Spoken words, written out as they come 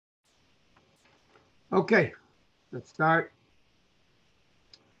Okay, let's start.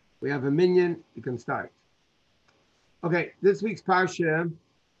 We have a minion. You can start. Okay, this week's Parsha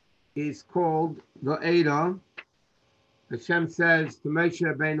is called Va'eda. Hashem says to Moshe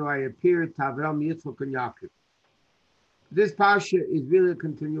Rabbeinu, I appeared to Avram, Yitzchak, and Yaakov. This Parsha is really a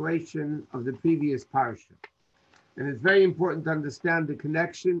continuation of the previous Parsha. And it's very important to understand the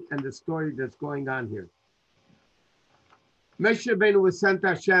connection and the story that's going on here. Moshe Rabbeinu was sent to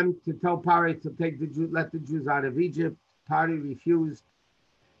Hashem to tell Pharaoh to let the Jews out of Egypt. Pharaoh refused.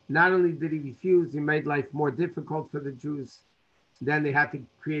 Not only did he refuse, he made life more difficult for the Jews. Then they had to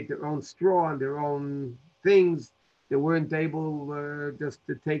create their own straw and their own things. They weren't able just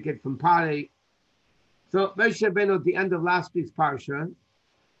to take it from Pharaoh. So Moshe Rabbeinu, at the end of last week's Parsha,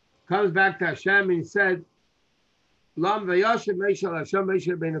 comes back to Hashem and he said, Lam v'yashem Moshe Hashem. Moshe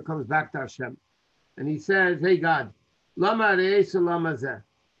Rabbeinu comes back to Hashem and he says, hey God, Lama re'esu lama zeh.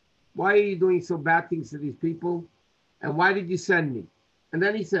 Why are you doing so bad things to these people? And why did you send me? And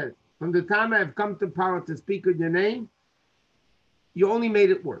then he said, from the time I have come to power to speak in your name, you only made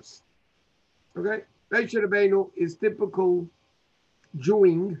it worse. Okay? Moshe Rabbeinu is typical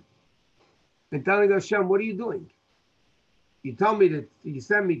Jewing and telling Hashem, what are you doing? You tell me that you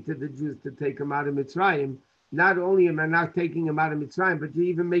send me to the Jews to take them out of Mitzrayim. Not only am I not taking them out of Mitzrayim, but you're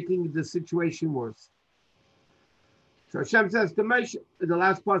even making the situation worse. So Hashem says to Moshe, in the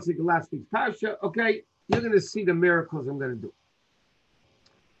last part of the last week's Parsha, okay, you're going to see the miracles I'm going to do.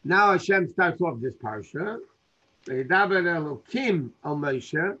 Now Hashem starts off this Parsha. Elokim al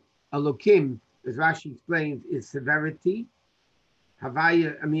Moshe. Elokim, as Rashi explains, is severity.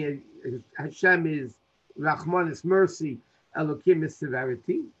 Havaya, Hashem is Rachman, is mercy. Elokim is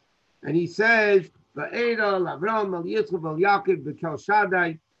severity. And he says, Avram al Yitzchak al Yaakov b'kel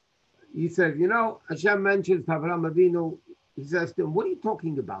Shaddai. He says, Hashem mentions Avram Avinu. He says to him, what are you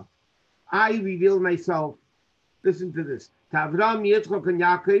talking about? I revealed myself. Listen to this. To Avram, Yitzchak, and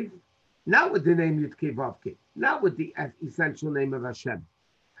Yaakov, not with the name Yudkei Vavkei, not with the essential name of Hashem.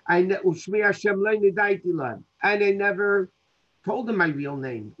 And I never told him my real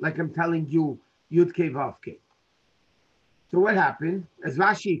name, like I'm telling you, Yudkei Vavkei. So what happened? As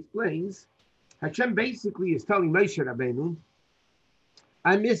Rashi explains, Hashem basically is telling Moshe Rabbeinu,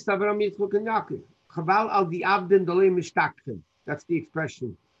 I missed Avram, Yitzchak, and Yaakov. Chaval al di avden dolei mishtakchen. That's the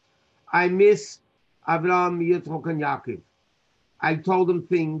expression. I miss Avram, Yitzchak, and Yaakov. I told them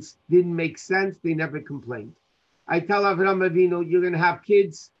things didn't make sense. They never complained. I tell Avram Avinu, you're going to have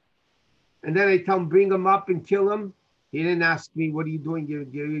kids. And then I tell him, bring them up and kill them. He didn't ask me, what are you doing?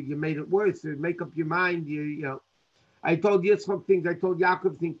 You made it worse. Make up your mind. I told Yitzchak things. I told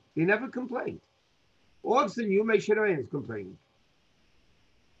Yaakov things. They never complained. All of a sudden, you, Moshe Rabbeinu, is complaining.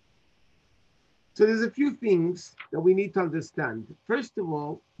 So there's a few things that we need to understand. First of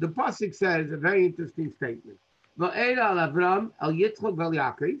all, the pasuk says a very interesting statement. Va'era al Avram al Yitzchak vel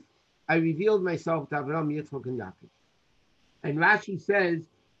Yaakov. I revealed myself to Avram, Yitzchak, and Yaakov. And Rashi says,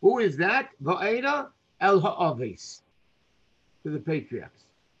 who is that? Va'era el ha'aves, to the patriarchs.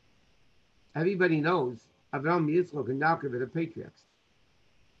 Everybody knows Avram, Yitzchak, and Yaakov are the patriarchs.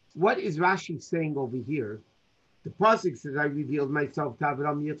 What is Rashi saying over here? The pasuk says, I revealed myself to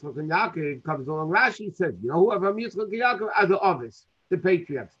Avram, Yitzchak, and Yaakov. Comes along, Rashi says, who Avram, Yitzchak, and Yaakov are the Avis, the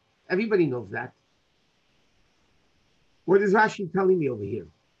patriarchs. Everybody knows that. What is Rashi telling me over here?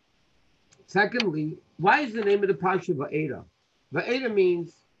 Secondly, why is the name of the Parsha Va'eda? Va'eda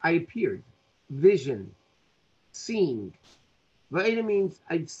means I appeared, vision, seeing. Va'eda means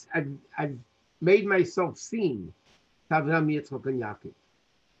I've made myself seen to Avram, Yitzchak, and Yaakov.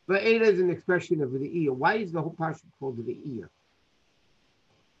 Va'eda is an expression of the ear. Why is the whole Parsha called the ear?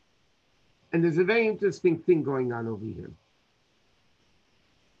 And there's a very interesting thing going on over here.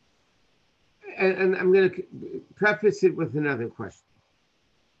 And I'm going to preface it with another question.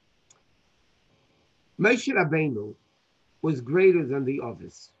 Moshe Rabbeinu was greater than the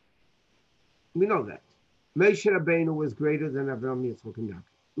others. We know that. Moshe Rabbeinu was greater than Avram, Yitzchak, and Yaakov.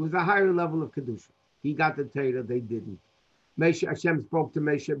 It was a higher level of Kedusha. He got the Torah, they didn't. Hashem spoke to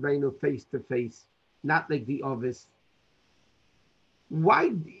Moshe Rabbeinu face to face, not like the others. Why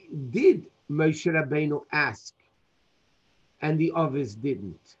did Moshe Rabbeinu ask and the others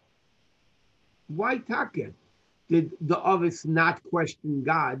didn't? Why Taka did the others not question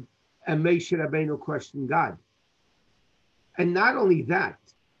God and Moshe Rabbeinu question God? And not only that,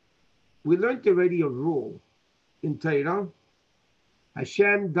 we learned already a rule in Torah.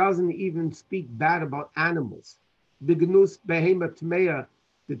 Hashem doesn't even speak bad about animals. Bignus behema tmeya.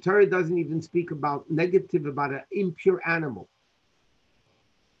 The Torah doesn't even speak about negative about an impure animal.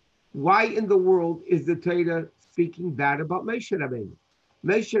 Why in the world is the Torah speaking bad about Moshe Rabbeinu?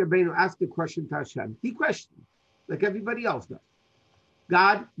 Moshe Rabbeinu asked a question to Hashem. He questioned, like everybody else does.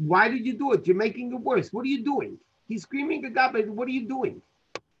 God, why did you do it? You're making it worse. What are you doing? He's screaming at God, but what are you doing?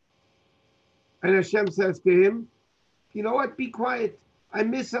 And Hashem says to him, you know what? Be quiet. I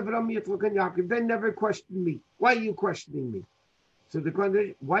miss Avram, Yitzchak, and Yaakov. They never questioned me. Why are you questioning me? So the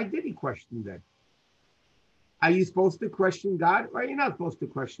question, why did he question that? Are you supposed to question God, or are you not supposed to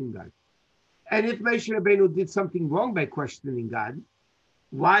question God? And if Moshe Rabbeinu did something wrong by questioning God,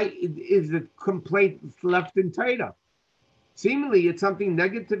 why is the complaint left in Torah? Seemingly, it's something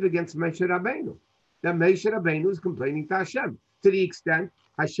negative against Moshe Rabbeinu. That Moshe Rabbeinu is complaining to Hashem. To the extent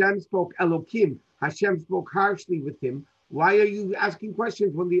Hashem spoke Elokim, Hashem spoke harshly with him. Why are you asking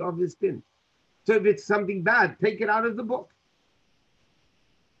questions when the obvious didn't? So if it's something bad, take it out of the book.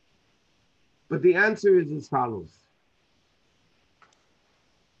 But the answer is as follows.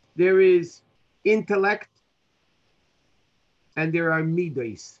 There is intellect and there are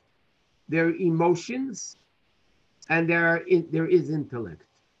midos. There are emotions and there is intellect.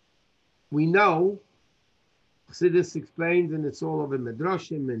 We know, Chassidus explains, and it's all over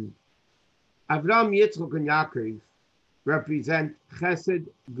Midrashim, and Avram, Yitzchak, and Yaakov represent Chesed,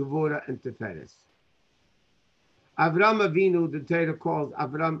 Gevura, and Tiferes. Avram Avinu, the Torah calls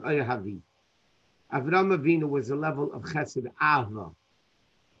Avram Ayahavi. Avram Avinu was a level of Chesed, Ahva.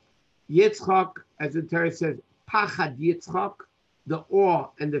 Yitzchak, as the Torah says, Pachad Yitzchak, the awe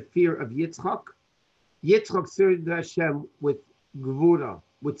and the fear of Yitzchak. Yitzchak served Hashem with Gevura,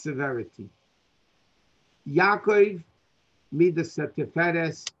 with severity. Yaakov, Midas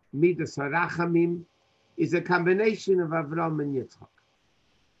Tiferes, Midas Rachamim, is a combination of Avram and Yitzchak.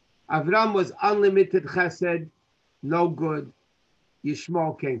 Avram was unlimited chesed, no good.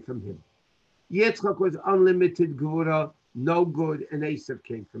 Yishmael came from him. Yitzchak was unlimited gevura, no good, and Yosef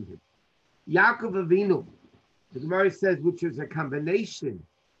came from him. Yaakov Avinu, the Gemara says, which is a combination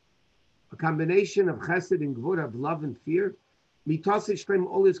of chesed and gevura, of love and fear. Mitos Yishlem,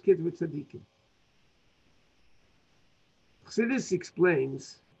 all his kids were tzaddikim. Chassidus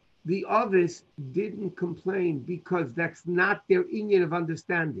explains the others didn't complain because that's not their inyan of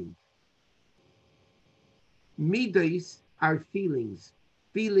understanding. Midas are feelings.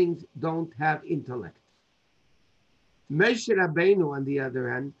 Feelings don't have intellect. Moshe Rabbeinu, on the other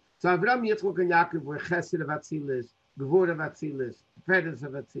hand, so Avram, Yitzchak, and Yaakov were chesed of Atzilus, gevur of Atzilus, fedes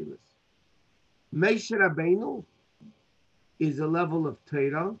of Atzilus. Moshe Rabbeinu is a level of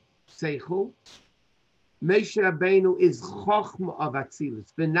Torah, Seichel. Moshe Rabbeinu is Chochma of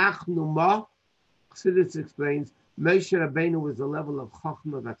Atzilus. V'nachnu ma, Chassidus explains, Moshe Rabbeinu is a level of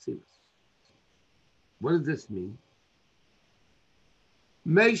Chochma of Atzilus. What does this mean?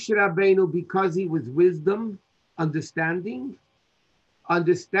 Moshe Rabbeinu, because he was wisdom, understanding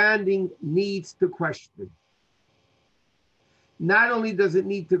needs to question. Not only does it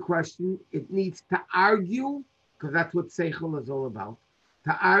need to question, it needs to argue, because that's what Seichel is all about,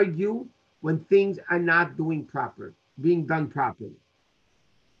 to argue when things are not being done properly.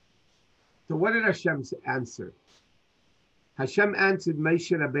 So what did Hashem answer? Hashem answered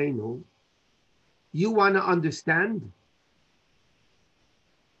Moshe Rabbeinu, you want to understand?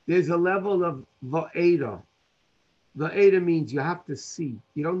 There's a level of va'eda. Va'eda means you have to see.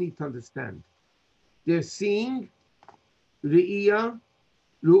 You don't need to understand. They're seeing, re'iyah,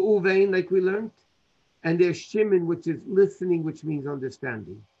 ru'uvein, like we learned, and there's shimin, which is listening, which means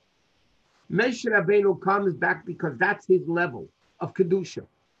understanding. Moshe Rabbeinu comes back because that's his level of Kedusha.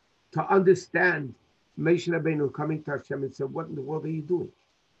 To understand, Moshe Rabbeinu coming to Hashem and said, what in the world are you doing?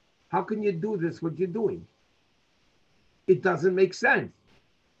 How can you do this, what you're doing? It doesn't make sense.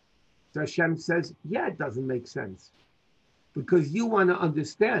 So Hashem says, yeah, it doesn't make sense. Because you want to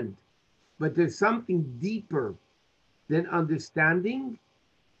understand. But there's something deeper than understanding,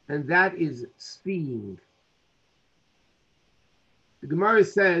 and that is seeing. The Gemara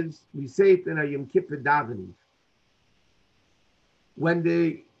says, we say it in our Yom Kippur davening, when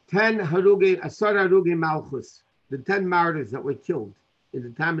the 10 Asar Harugei Malchus, the 10 martyrs that were killed in the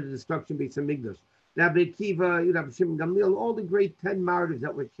time of the destruction of Beis Hamikdash, Rabbi Akiva, Rabbi Shimon Gamliel, all the great 10 martyrs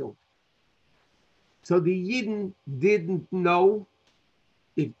that were killed. So the Yidden didn't know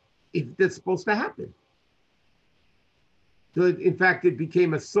if that's supposed to happen. So in fact, it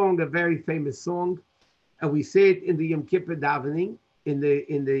became a song, a very famous song, and we say it in the Yom Kippur davening, in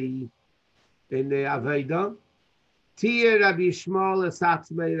the Aveda. Tia Rabbi Shmuel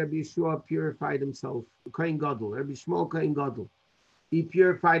Asatzmei, Rabbi Yeshua purified himself. Kohen Gadol, Rabbi Shmuel Kohen Gadol. He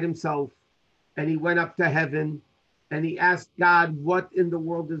purified himself, and he went up to heaven, and he asked God, what in the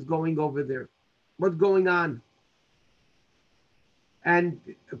world is going over there? What's going on? And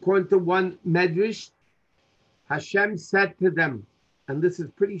according to one medrash, Hashem said to them, And this is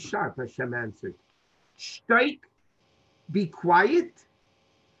pretty sharp, Hashem answered. Shtoik, be quiet.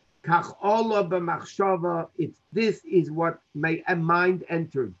 Kach ola b'machshava, this is what my mind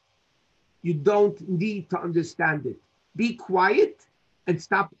entered. You don't need to understand it. Be quiet and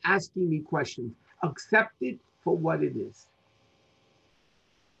stop asking me questions. Accept it for what it is.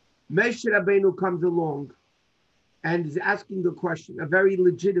 Moshe Rabbeinu comes along and is asking the question, a very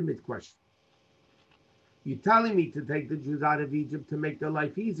legitimate question. You're telling me to take the Jews out of Egypt to make their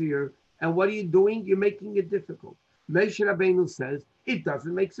life easier, and what are you doing? You're making it difficult. Moshe Rabbeinu says, it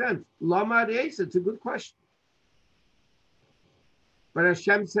doesn't make sense. Lama reis, it's a good question. But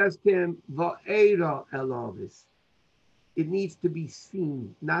Hashem says to him, Va'era elavis. It needs to be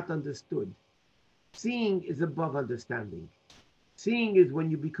seen, not understood. Seeing is above understanding. Seeing is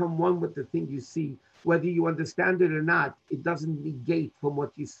when you become one with the thing you see. Whether you understand it or not, it doesn't negate from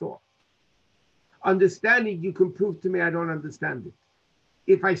what you saw. Understanding, you can prove to me I don't understand it.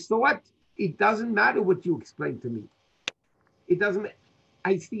 If I saw it, it doesn't matter what you explain to me. It doesn't,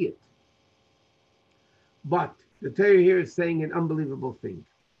 I see it. But the Torah here is saying an unbelievable thing.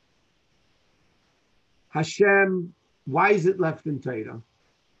 Hashem, why is it left in Torah?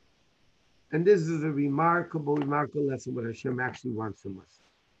 And this is a remarkable lesson what Hashem actually wants from us.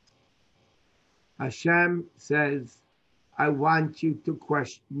 Hashem says, I want you to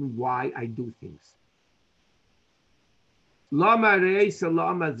question why I do things. Lama re'esa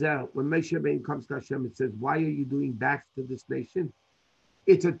lama zel. When Moshe Rabbeinu comes to Hashem, it says, why are you doing back to this nation?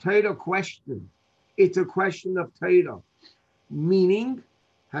 It's a Torah question. It's a question of Torah. Meaning,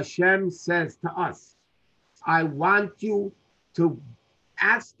 Hashem says to us, I want you to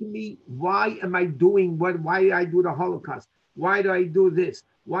ask me, why am I doing why I do the Holocaust? Why do I do this?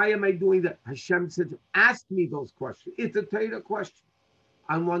 Why am I doing that? Hashem says, ask me those questions. It's a Torah question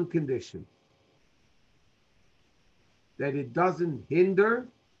on one condition. That it doesn't hinder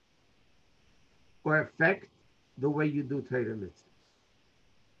or affect the way you do Torah mitzvahs.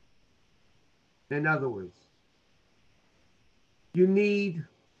 In other words, you need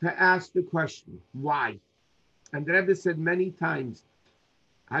to ask the question, why? And the Rebbe said many times,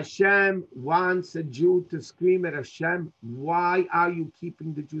 Hashem wants a Jew to scream at Hashem, why are you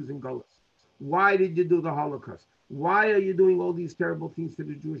keeping the Jews in Golos? Why did you do the Holocaust? Why are you doing all these terrible things to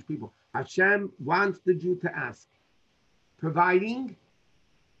the Jewish people? Hashem wants the Jew to ask, providing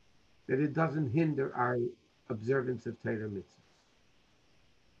that it doesn't hinder our observance of Torah mitzvahs.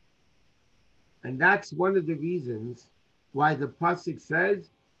 And that's one of the reasons why the pasuk says,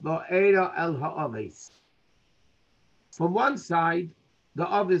 Va'era el ha'aves. From one side, the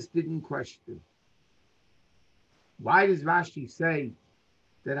others didn't question. Why does Rashi say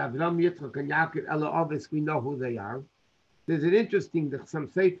that Avram, Yitzchak, and Yaakov, el ha'aves, we know who they are? There's an interesting, that some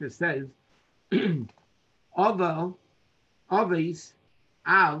sefer says, Ava, aves,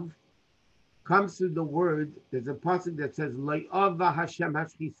 av, comes to the word, there's a pasuk that says, Lo'ava Hashem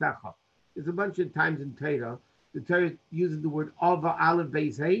hashchisecha. There's a bunch of times in Torah, the Torah uses the word Ava Aleph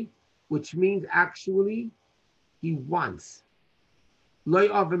Beis Hey, which means actually he wants. Loi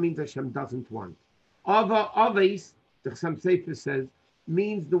Ava means Hashem doesn't want. Ava Aves, the some sefer says,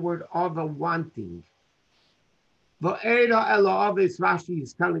 means the word Ava wanting. Va'era ela Aves, Rashi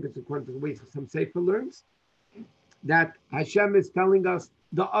is telling us, according to the way some sefer learns, that Hashem is telling us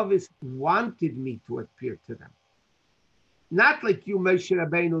the Aves wanted me to appear to them. Not like you, Moshe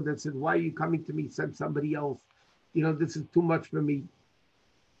Rabbeinu, that said, why are you coming to me? Send somebody else. You know, this is too much for me.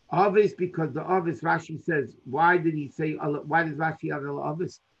 Avis, because the Avis, Rashi says, why did he say, why does Rashi have the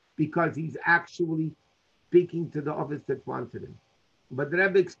Avis? Because he's actually speaking to the Avis that wanted him. But the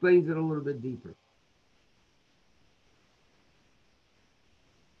Rebbe explains it a little bit deeper.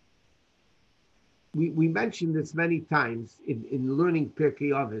 We mentioned this many times in learning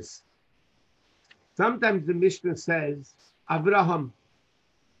Pirkei Avos. Sometimes the Mishnah says, Avraham.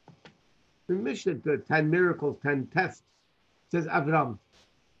 The Mishnah, the 10 miracles, 10 tests, says Avram.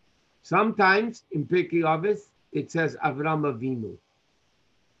 Sometimes in Pirkei Avos, it says Avram Avinu.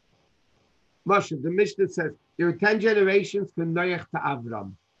 Moshe, the Mishnah says, there are 10 generations from Noach to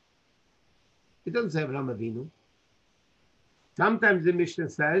Avram. It doesn't say Avram Avinu. Sometimes the Mishnah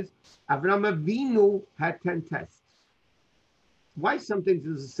says, Avram Avinu had 10 tests. Why sometimes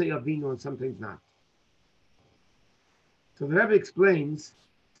does it say Avinu and sometimes not? So the Rebbe explains,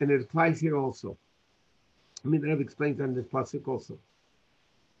 and it applies here also. The Rebbe explains on this pasuk also.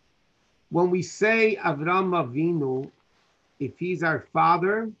 When we say Avram Avinu, if he's our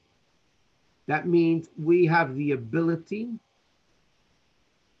father, that means we have the ability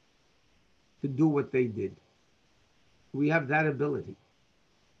to do what they did. We have that ability.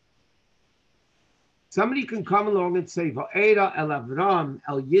 Somebody can come along and say, Va'era el Avram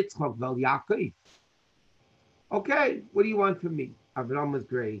el Yitzchak vel Yaakov. Okay, what do you want from me? Avram was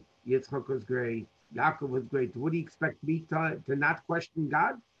great. Yitzchak was great. Yaakov was great. What do you expect me to not question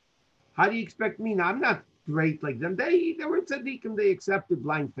God? How do you expect me? Now, I'm not great like them. They were tzaddikim. They accepted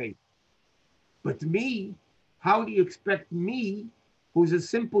blind faith. But me, how do you expect me, who's a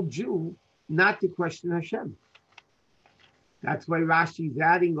simple Jew, not to question Hashem? That's why Rashi's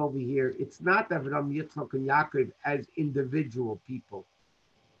adding over here, it's not Avram, Yitzchak, and Yaakov as individual people.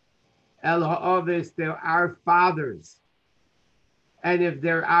 El Ha'avis, they're our fathers. And if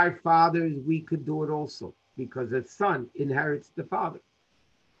they're our fathers, we could do it also. Because a son inherits the father.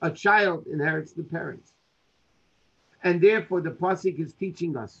 A child inherits the parents. And therefore, the Pasuk is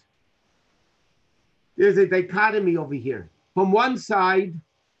teaching us. There's a dichotomy over here. From one side,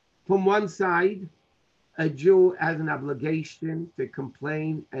 a Jew has an obligation to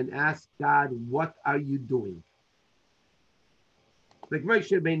complain and ask God, what are you doing? Like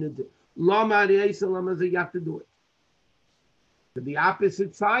Moshe Rabbeinu did. You have to do it. To the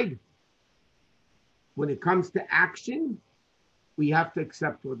opposite side, when it comes to action, we have to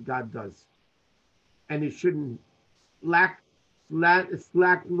accept what God does. And it shouldn't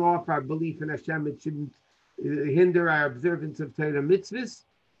slacken off our belief in Hashem. It shouldn't hinder our observance of Torah mitzvahs,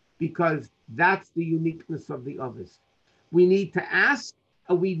 because that's the uniqueness of the others. We need to ask,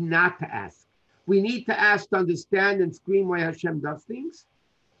 or we not to ask. We need to ask to understand and scream why Hashem does things.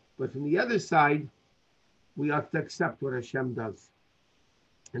 But from the other side, we have to accept what Hashem does.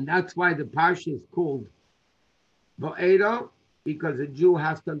 And that's why the Parsha is called Va'era, because a Jew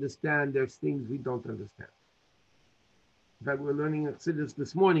has to understand there's things we don't understand. In fact, we're learning in Chassidus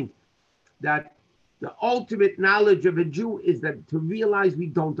this morning that the ultimate knowledge of a Jew is that to realize we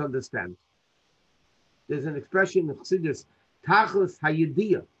don't understand. There's an expression in Chassidus, Tachlis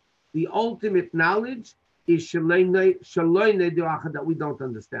Hayidiyah. The ultimate knowledge is Shaloi Ne'duacha, that we don't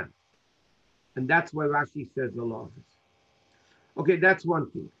understand. And that's why Rashi says the law of this. Okay, that's one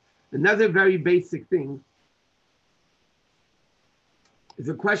thing. Another very basic thing is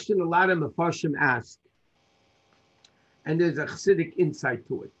a question a lot of Mefarshim ask, and there's a Chassidic insight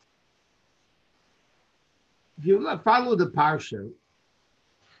to it. If you follow the Parsha,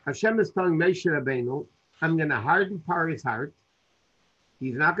 Hashem is telling Moshe Rabbeinu, I'm going to harden Pharaoh's heart.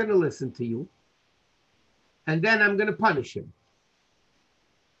 He's not going to listen to you. And then I'm going to punish him.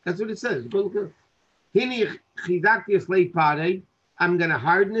 That's what it says. Go look at it. I'm going to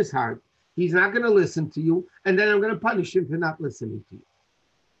harden his heart. He's not going to listen to you. And then I'm going to punish him for not listening to you.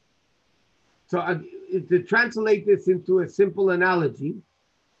 So to translate this into a simple analogy,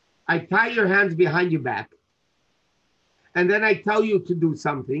 I tie your hands behind your back. And then I tell you to do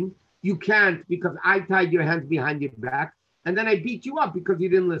something. You can't because I tied your hands behind your back. And then I beat you up because you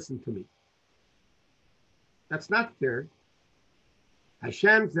didn't listen to me. That's not fair.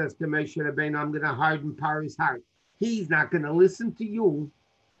 Hashem says to Moshe Rabbeinu, I'm going to harden Pharaoh's heart. He's not going to listen to you.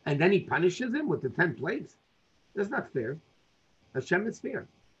 And then he punishes him with the 10 plagues. That's not fair. Hashem is fair.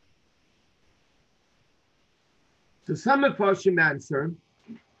 So some Mefarshim answer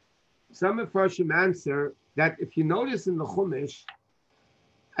that if you notice in the Chumash,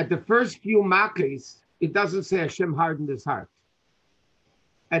 at the first few Makkahs, it doesn't say Hashem hardened his heart.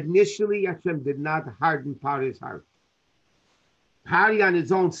 Initially, Hashem did not harden Pharaoh's heart. Pharaoh on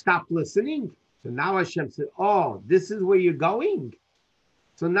his own stopped listening. So now Hashem said, oh, this is where you're going?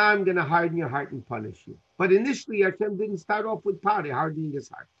 So now I'm going to harden your heart and punish you. But initially, Hashem didn't start off with Pharaoh hardening his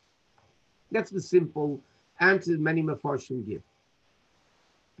heart. That's the simple answer many Mefarshim give.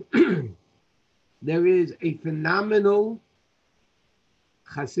 There is a phenomenal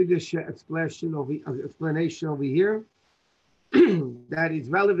Hasidic explanation over here that is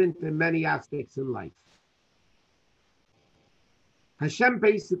relevant in many aspects in life. Hashem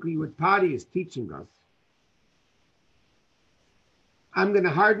basically, what Pari is teaching us, I'm going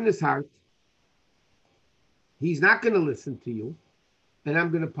to harden his heart. He's not going to listen to you, and I'm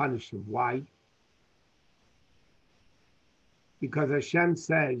going to punish him. Why? Because Hashem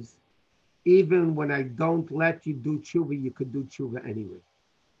says, even when I don't let you do tshuva, you could do tshuva anyway.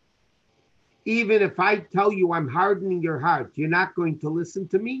 Even if I tell you I'm hardening your heart, you're not going to listen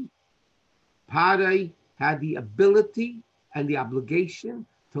to me. Pari had the ability and the obligation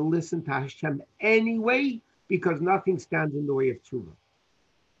to listen to Hashem anyway, because nothing stands in the way of tshuva.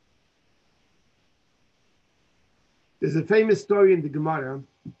 There's a famous story in the Gemara.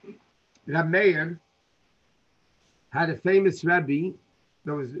 Rabbi Meir had a famous Rabbi.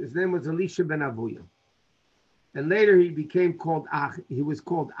 His name was Elisha ben Avuya. And later he was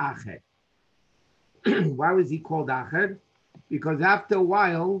called Ached. Why was he called Ached? Because after a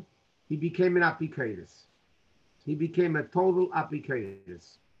while, he became an apikatus. He became a total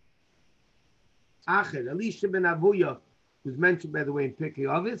apikatus. Acher, Elisha ben Avuya, who's mentioned, by the way, in Pirkei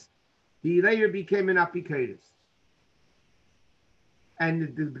Avos, he later became an apikatus.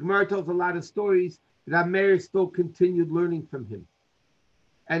 And the Gemara tells a lot of stories that Meir still continued learning from him.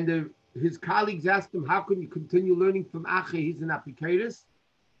 And his colleagues asked him, how can you continue learning from Acher? He's an apikatus.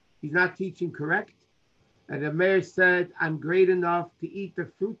 He's not teaching correct. And the Meir said, I'm great enough to eat the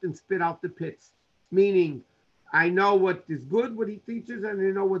fruit and spit out the pits. Meaning, I know what is good, what he teaches, and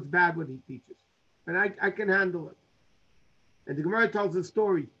I know what's bad, what he teaches. And I can handle it. And the Gemara tells a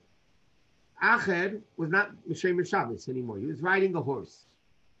story. Acher was not M'Shem Shabbos anymore. He was riding a horse,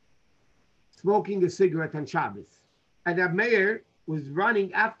 smoking a cigarette on Shabbos. And the Meir was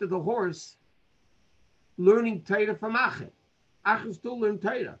running after the horse, learning Torah from Acher. Acher still learned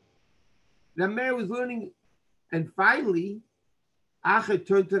Torah. The Meir was learning, and finally, Acher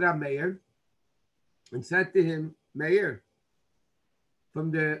turned to the Meir and said to him, Meir,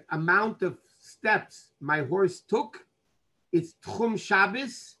 from the amount of steps my horse took, it's Tchum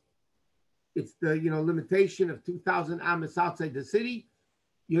Shabbos. It's the limitation of 2,000 amos outside the city.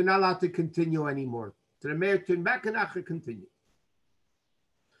 You're not allowed to continue anymore. So the Meir turned back and Acher continued.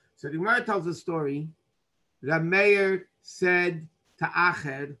 So the Gemara tells a story. The Meir said to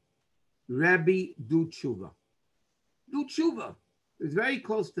Acher, Rabbi, do tshuva. Do tshuva. It was very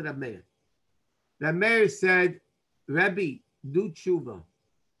close to the Meir. The Meir said, Rabbi, do tshuva.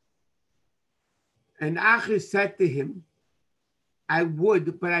 And Acher said to him, I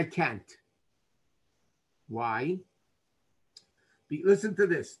would, but I can't. Why? Listen to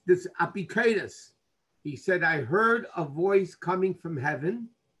this. This apikatus. He said, I heard a voice coming from heaven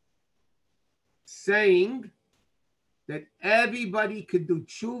saying that everybody could do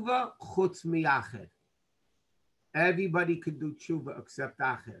tshuva chutz mi Acher. Everybody could do tshuva except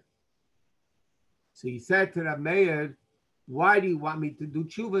Acher. So he said to the Meir, why do you want me to do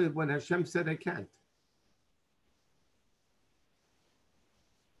tshuva when Hashem said I can't?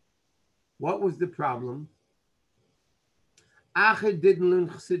 What was the problem? Acher didn't learn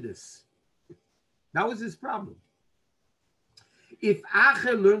Chassidus. That was his problem. If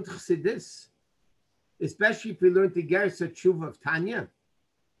Acher learned Chassidus, especially if he learned the Gersa Tshuva of Tanya,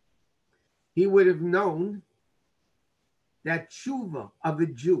 he would have known that Tshuva of a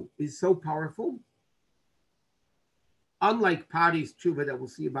Jew is so powerful, unlike Pari's Tshuva that we'll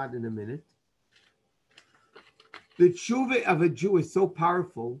see about in a minute. The Tshuva of a Jew is so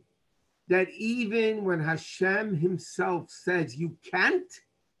powerful that even when Hashem himself says you can't,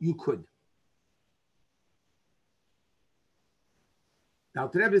 you could. Now,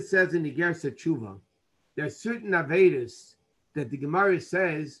 the Rebbe says in the Gersa Tshuva, there are certain Avedas that the Gemara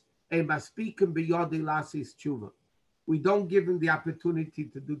says, we don't give him the opportunity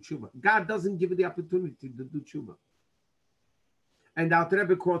to do tshuva. God doesn't give him the opportunity to do tshuva. And Al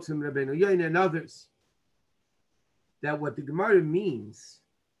Rebbe quotes from Rabbeinu Yoin and others that what the Gemara means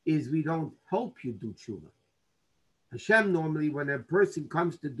is we don't help you do tshuva. Hashem normally, when a person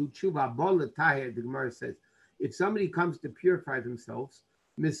comes to do tshuva, the Gemara says, if somebody comes to purify themselves,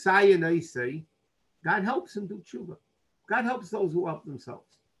 Messiah Naisei, God helps him do tshuva. God helps those who help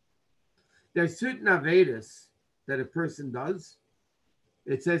themselves. There are certain avedas that a person does.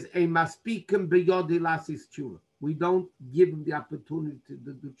 It says, "A maspikim beyodi lasis tshuva." We don't give him the opportunity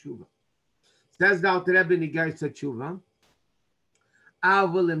to do tshuva. Says the Alter Rebbe in the Gersa Tshuva,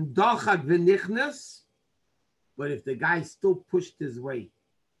 "Avalim dochak v'nichnas." But if the guy still pushed his way,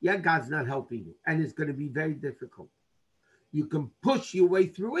 yeah, God's not helping you, and it's going to be very difficult. You can push your way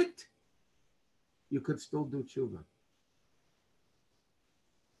through it. You could still do tshuva.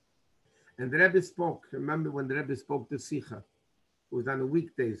 And the Rebbe spoke. Remember when the Rebbe spoke to Sicha? It was on a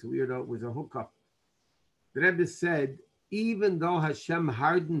weekday, so it was a hookup. The Rebbe said, even though Hashem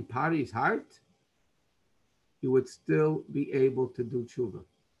hardened Pari's heart, he would still be able to do tshuva.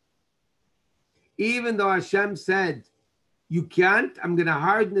 Even though Hashem said, you can't, I'm going to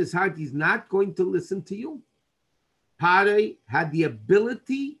harden his heart, he's not going to listen to you. Pari had the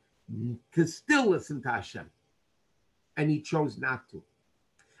ability to still listen to Hashem, and he chose not to.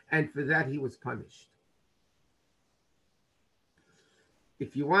 And for that, he was punished.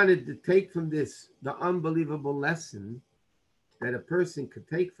 If you wanted to take from this the unbelievable lesson that a person could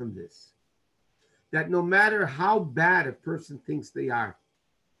take from this, that no matter how bad a person thinks they are,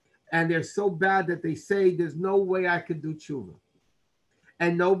 and they're so bad that they say, there's no way I could do tshuva,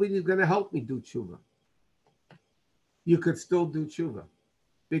 and nobody's going to help me do tshuva, you could still do tshuva.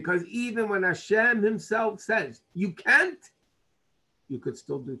 Because even when Hashem himself says, you can't, you could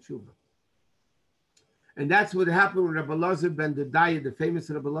still do tshuva. And that's what happened with Rabbi Elazar ben Dodaya, the famous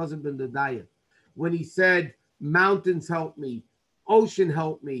Rabbi Elazar ben Dodaya, when he said, mountains help me, ocean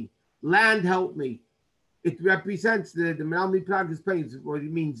help me, land help me. It represents the Malmi Prague is playing, what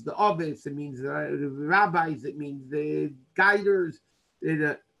it means the Ovis, it means the rabbis, it means the guiders.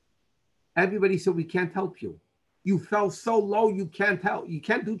 Everybody said, we can't help you. You fell so low, you can't help. You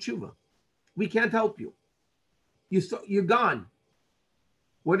can't do tshuva. We can't help you. You're gone.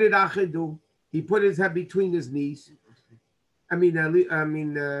 What did Acher do? He put his head between his knees.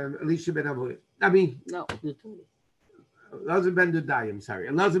 Elisha ben Avoy. No. Elazar ben Dodai, I'm sorry.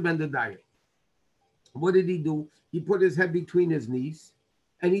 Elazar ben Dodai. What did he do? He put his head between his knees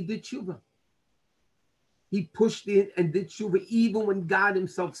and he did tshuva. He pushed in and did tshuva even when God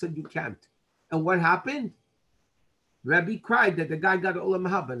himself said you can't. And what happened? Rabbi cried that the guy got Olam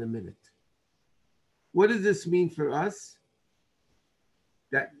Haba in a minute. What does this mean for us?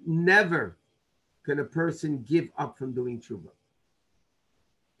 That never can a person give up from doing tshuva.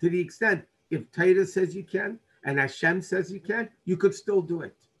 To the extent, if Torah says you can, and Hashem says you can, you could still do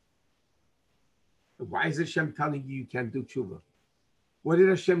it. Why is Hashem telling you can't do tshuva? What did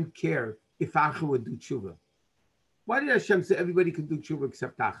Hashem care if Acha would do tshuva? Why did Hashem say everybody can do tshuva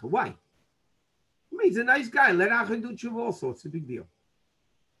except Acha? Why? He's a nice guy. Let Acha do tshuva also. It's a big deal.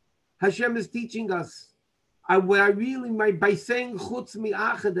 Hashem is teaching us. By saying chutz mi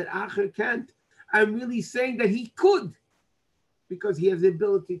Acha, that Acha can't, I'm really saying that he could, because he has the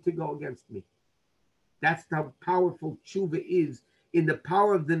ability to go against me. That's how powerful tshuva is, in the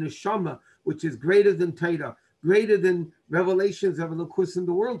power of the neshama, which is greater than Torah, greater than revelations of Elokus in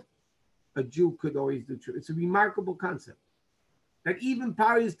the world. A Jew could always do tshuva. It's a remarkable concept. That even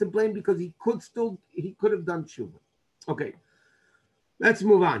Pharaoh is to blame because he could have done tshuva. Okay, let's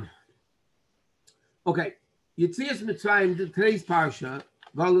move on. Okay, Yetzias Mitzrayim, today's Parsha,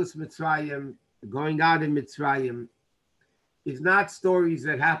 Galus Mitzrayim, going out in Mitzrayim, is not stories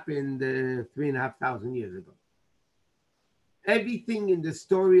that happened 3,500 years ago. Everything in the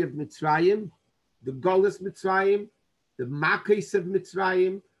story of Mitzrayim, the Galus Mitzrayim, the Makos of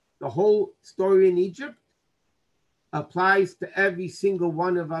Mitzrayim, the whole story in Egypt, applies to every single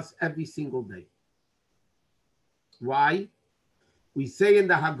one of us every single day. Why? We say in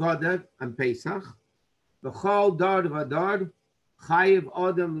the Haggadah on Pesach, V'chol dar v'dar, chayiv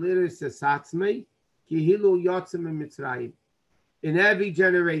adam liris esatzmei, ki hilu yotzim Mitzrayim. In every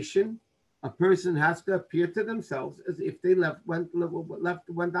generation, a person has to appear to themselves as if they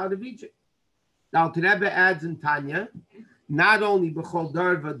went out of Egypt. Now, the Rebbe adds in Tanya, not only b'chol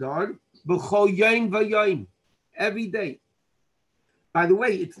dar v'dar, b'chol yoim v'yoim, every day. By the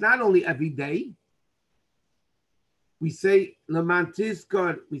way, it's not only every day. We say Leman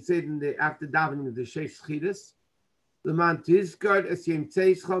Tizkar. We say it in the after davening of the Sheish Chidus. Leman Tizkar es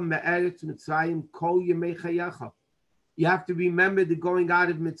yemtzeischa me'eretz Mitzrayim kol yemei chayacha. You have to remember the going out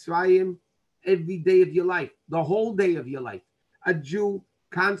of Mitzrayim every day of your life, the whole day of your life. A Jew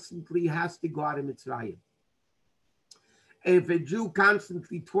constantly has to go out of Mitzrayim. If a Jew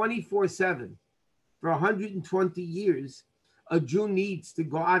constantly 24/7 for 120 years, a Jew needs to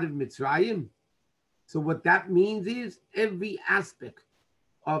go out of Mitzrayim. So what that means is every aspect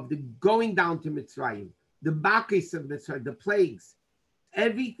of the going down to Mitzrayim, the Makos of Mitzrayim, the plagues,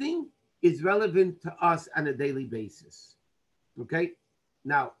 everything is relevant to us on a daily basis. Okay?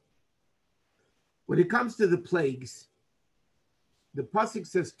 Now, when it comes to the plagues, the Pasuk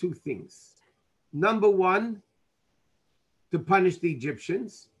says two things. Number one, to punish the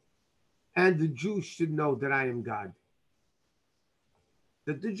Egyptians, and the Jews should know that I am God.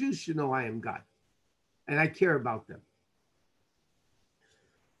 That the Jews should know I am God, and I care about them.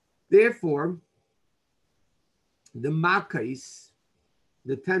 Therefore, the Makos,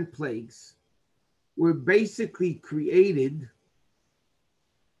 the 10 plagues, were basically created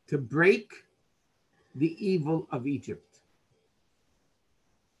to break the evil of Egypt.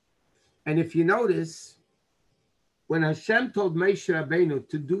 And if you notice, when Hashem told Moshe Rabbeinu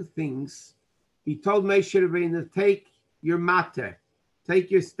to do things, he told Moshe Rabbeinu, take your mater,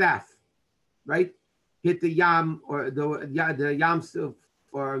 take your staff, right? Hit the Yam or the Yam Suf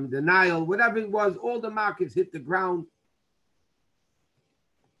or the Nile, whatever it was, all the markets hit the ground.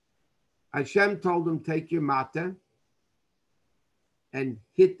 Hashem told him, take your mater and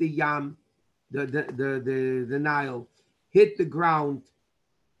hit the Yam, the Nile, hit the ground.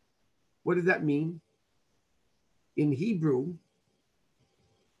 What does that mean? In Hebrew,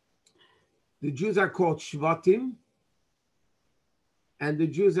 the Jews are called Shvatim and the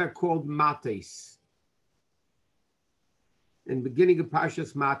Jews are called Mates. In the beginning of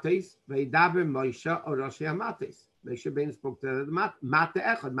Parshas Mates, Veidaber Moshe or Roshei Mates. Moshe Ben spoke to the Mate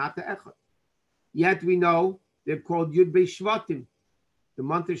Echad, Mate Echad. Yet we know they're called Yud Bei Shvatim. The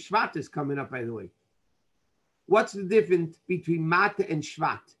month of Shvat is coming up, by the way. What's the difference between Mata and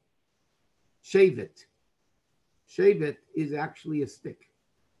Shvat? Shevet. Shevet is actually a stick.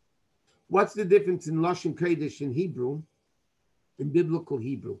 What's the difference in Lashon Kodesh in Hebrew, in biblical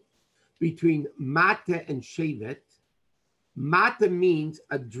Hebrew, between Mata and Shevet? Mata means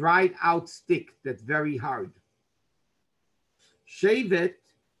a dried out stick that's very hard. Shevet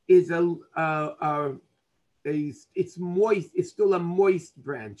is it's moist. It's still a moist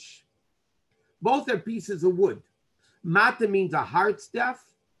branch. Both are pieces of wood. Mata means a hard staff,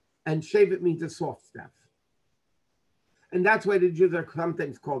 and shevet means a soft staff. And that's why the Jews are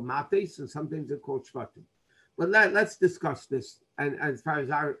sometimes called mates and sometimes they're called shvatim. But let's discuss this, and as far as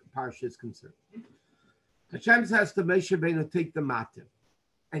our parsha is concerned. Hashem says to Moshe Rabbeinu, take the mata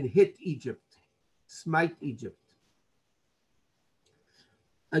and hit Egypt, smite Egypt.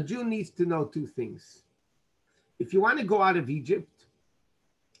 A Jew needs to know two things. If you want to go out of Egypt,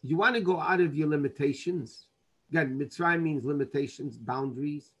 you want to go out of your limitations. Again, Mitzrayim means limitations,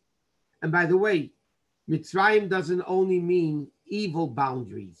 boundaries. And by the way, Mitzrayim doesn't only mean evil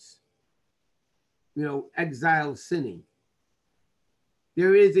boundaries, exile, sinning.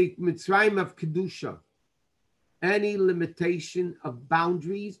 There is a Mitzrayim of Kedusha. Any limitation of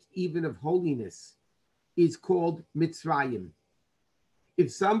boundaries, even of holiness, is called Mitzrayim.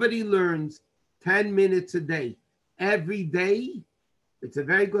 If somebody learns 10 minutes a day, every day, it's a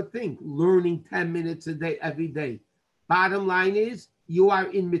very good thing, learning 10 minutes a day, every day. Bottom line is, you are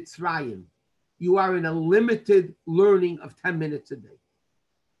in Mitzrayim. You are in a limited learning of 10 minutes a day.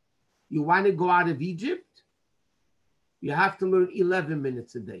 You want to go out of Egypt? You have to learn 11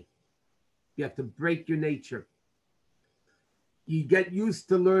 minutes a day. You have to break your nature. You get used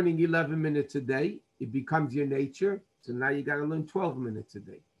to learning 11 minutes a day. It becomes your nature. So now you got to learn 12 minutes a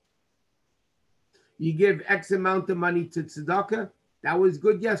day. You give X amount of money to tzedakah. That was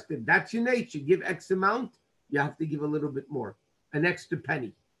good yesterday. That's your nature. Give X amount. You have to give a little bit more. An extra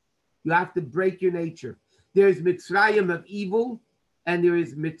penny. You have to break your nature. There's Mitzrayim of evil and there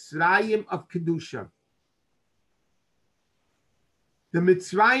is Mitzrayim of Kedusha. The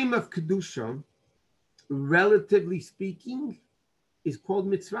Mitzrayim of Kedusha, relatively speaking, is called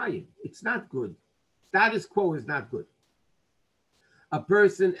Mitzrayim. It's not good. Status quo is not good. A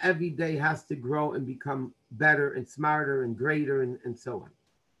person every day has to grow and become better and smarter and greater and so on.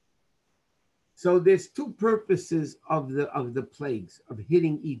 So there's two purposes of the plagues, of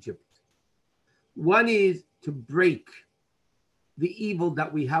hitting Egypt. One is to break the evil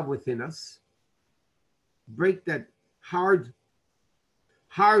that we have within us, break that harsh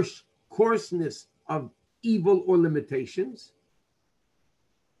coarseness of evil or limitations.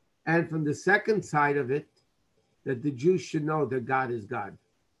 And from the second side of it, that the Jews should know that God is God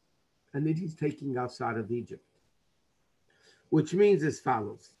and that he's taking us out of Egypt. Which means as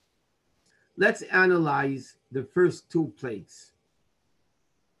follows. Let's analyze the first two plagues.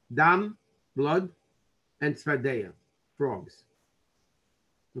 Dam, blood, and Tzvadeya, frogs.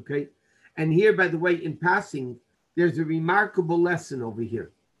 Okay? And here, by the way, in passing, there's a remarkable lesson over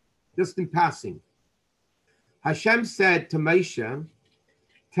here. Just in passing. Hashem said to Moshe,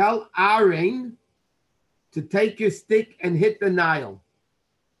 tell Aaron to take your stick and hit the Nile.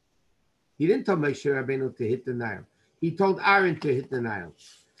 He didn't tell Moshe Rabbeinu to hit the Nile. He told Aaron to hit the Nile.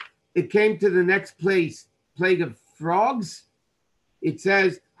 It came to the next place, plague of frogs. It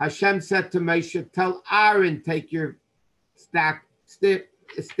says, Hashem said to Moshe, tell Aaron take your stick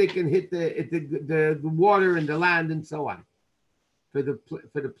and hit the water and the land and so on for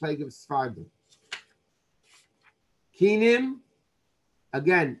the plague of Sfardim. Kinim,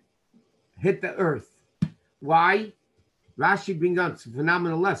 again, hit the earth. Why? Rashi brings on a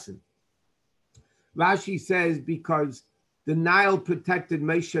phenomenal lesson. Rashi says because the Nile protected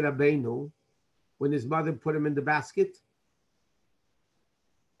Moshe Rabbeinu when his mother put him in the basket.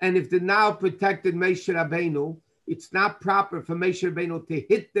 And if the Nile protected Moshe Rabbeinu, it's not proper for Moshe Rabbeinu to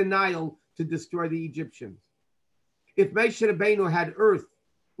hit the Nile to destroy the Egyptians. If Moshe Rabbeinu had earth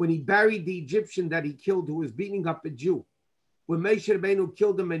when he buried the Egyptian that he killed who was beating up a Jew, when Moshe Rabbeinu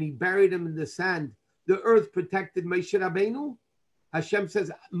killed him and he buried him in the sand, the earth protected Moshe Rabbeinu. Hashem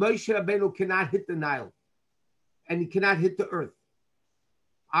says Moshe Rabbeinu cannot hit the Nile and he cannot hit the earth.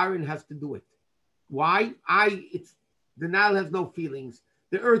 Aaron has to do it. Why? The Nile has no feelings.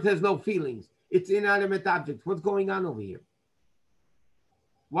 The earth has no feelings. It's inanimate objects. What's going on over here?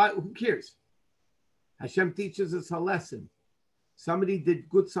 Why? Who cares? Hashem teaches us a lesson. Somebody did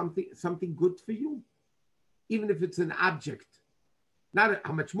something good for you, even if it's an object.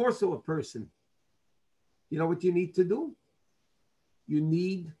 How much more so a person. You know what you need to do? You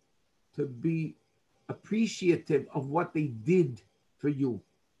need to be appreciative of what they did for you,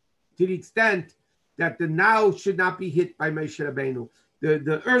 to the extent that the Nile should not be hit by Moshe Rabbeinu.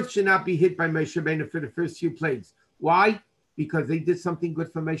 The earth should not be hit by Moshe Rabbeinu for the first few plagues. Why? Because they did something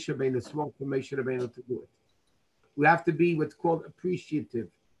good for Moshe Rabbeinu, small for Moshe Rabbeinu to do it. We have to be what's called appreciative,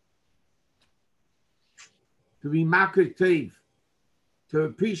 to be makir teiv, to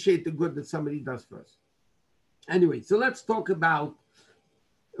appreciate the good that somebody does for us. Anyway, so let's talk about,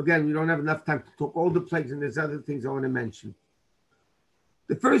 again, we don't have enough time to talk all the plagues, and there's other things I want to mention.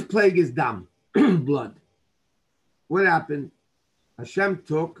 The first plague is dam, blood. What happened? Hashem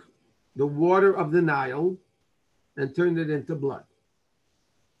took the water of the Nile and turned it into blood.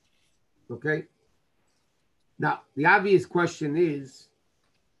 Okay? Now, the obvious question is,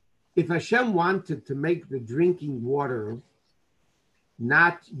 if Hashem wanted to make the drinking water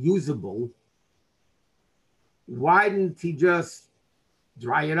not usable, why didn't he just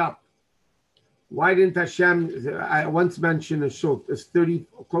dry it up? Why didn't Hashem, I once mentioned a shul, it's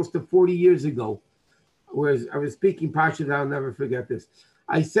close to 40 years ago, where I was speaking Parsha, I'll never forget this.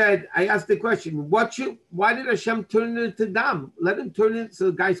 I asked the question, why did Hashem turn it into dam? Let him turn it, so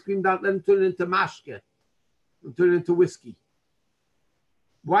the guy screamed out, let him turn it into mashke, turn it into whiskey.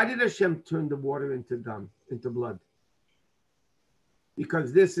 Why did Hashem turn the water into dam, into blood?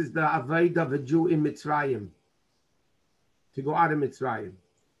 Because this is the avodah of a Jew in Mitzrayim, to go out of Mitzrayim.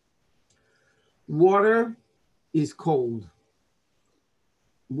 Water is cold.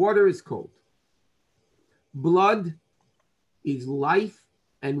 Water is cold. Blood is life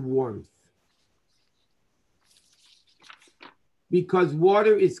and warmth. Because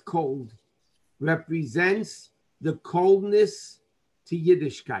water is cold, represents the coldness to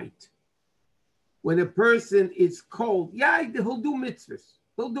Yiddishkeit. When a person is cold, yeah, he'll do mitzvahs.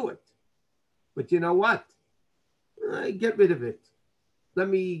 He'll do it. But you know what? Get rid of it. Let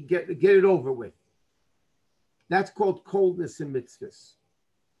me get it over with. That's called coldness in mitzvahs.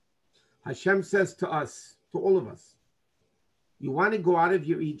 Hashem says to us, to all of us, you want to go out of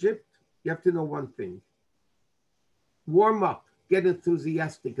your Egypt, you have to know one thing. Warm up. Get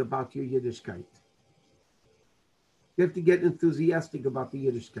enthusiastic about your Yiddishkeit. You have to get enthusiastic about the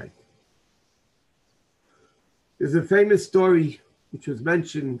Yiddishkeit. There's a famous story which was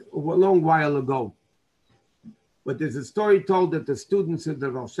mentioned a long while ago. But there's a story told that the students of the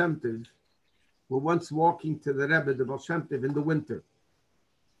Baal Shem Tov were once walking to the Rebbe, the Baal Shem Tov, in the winter.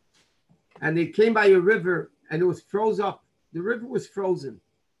 And they came by a river and it was froze up. The river was frozen.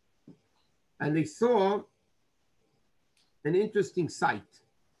 And they saw an interesting sight.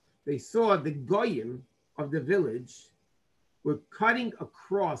 They saw the goyim of the village were cutting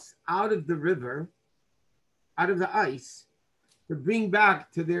across out of the river, out of the ice, to bring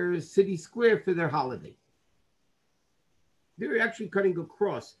back to their city square for their holiday. They were actually cutting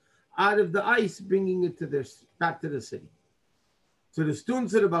across out of the ice, bringing it to back to the city. So the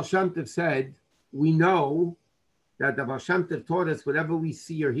students of the Baal Shem Tov said, we know that the Baal Shem Tov taught us whatever we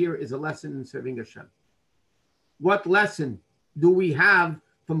see or hear is a lesson in serving Hashem. What lesson do we have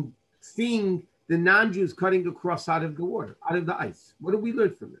from seeing the non-Jews cutting across out of the water, out of the ice? What do we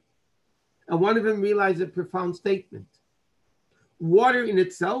learn from it? And one of them realized a profound statement. Water in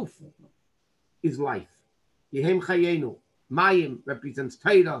itself is life. Yehem chayenu. Mayim represents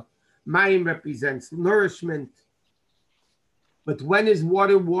Torah. Mayim represents nourishment. But when is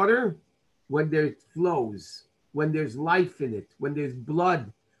water water? When there flows, when there's life in it, when there's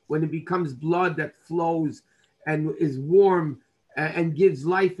blood, when it becomes blood that flows and is warm and gives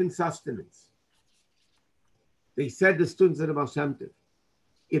life and sustenance. They said, the students of the Baal Shem Tov,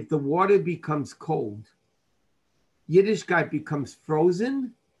 if the water becomes cold, Yiddishkeit becomes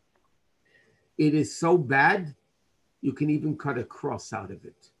frozen, it is so bad, you can even cut a cross out of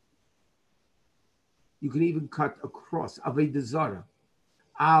it. You can even cut a cross, avodah zarah,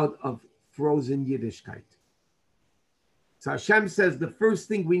 out of frozen Yiddishkeit. So Hashem says the first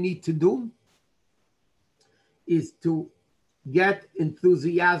thing we need to do is to get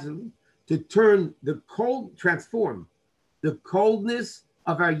enthusiasm, to turn the cold, transform the coldness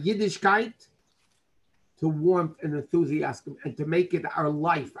of our Yiddishkeit to warmth and enthusiasm, and to make it our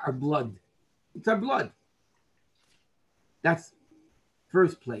life, our blood. It's our blood. That's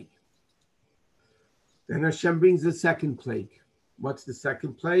first plague. Then Hashem brings the second plague. What's the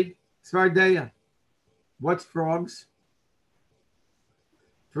second plague? Svardeya. What's frogs?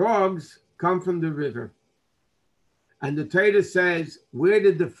 Frogs come from the river. And the Torah says, where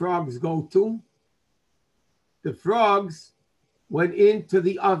did the frogs go to? The frogs went into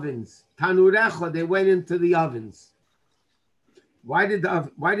the ovens. Tanurecha, they went into the ovens. Why did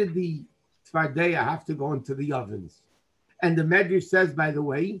the Svardeya have to go into the ovens? And the Medrash says, by the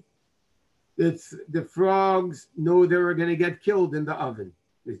way, It's the frogs know they were going to get killed in the oven.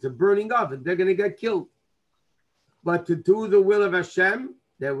 It's a burning oven. They're going to get killed. But to do the will of Hashem,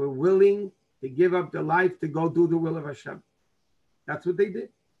 they were willing to give up their life to go do the will of Hashem. That's what they did.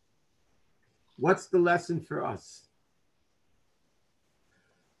 What's the lesson for us?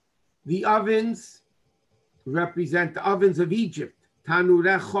 The ovens represent the ovens of Egypt.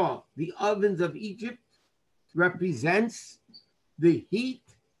 Tanurecha, the ovens of Egypt, represents the heat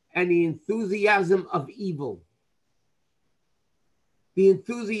and the enthusiasm of evil. The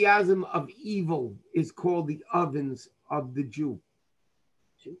enthusiasm of evil is called the ovens of the Jew.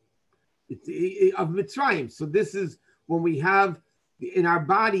 Of Mitzrayim. So this is when we have in our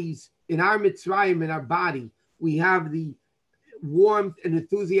bodies, in our Mitzrayim, in our body, we have the warmth and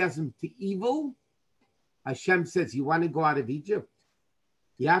enthusiasm to evil. Hashem says, you want to go out of Egypt?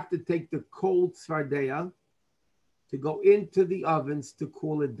 You have to take the cold svardeya to go into the ovens to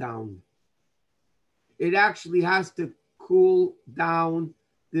cool it down. It actually has to cool down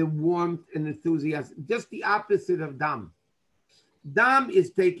the warmth and enthusiasm. Just the opposite of dam. Dam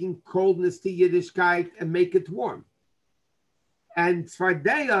is taking coldness to Yiddishkeit and make it warm. And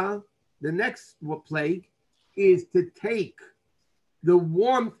svardeya, the next plague, is to take the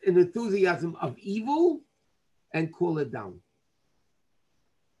warmth and enthusiasm of evil and cool it down.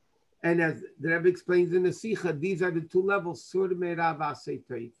 And as the Rabbi explains in the Sikha, these are the two levels. Sur me'rav aseh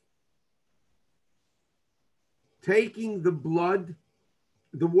toiv. Taking the blood,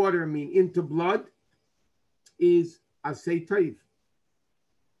 the water, into blood is aseh toiv.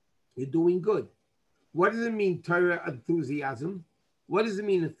 You're doing good. What does it mean, Torah enthusiasm? What does it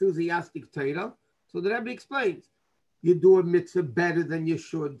mean, enthusiastic Torah? So the Rabbi explains. You do a mitzvah better than you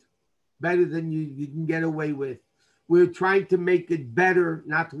should, better than you can get away with. We're trying to make it better,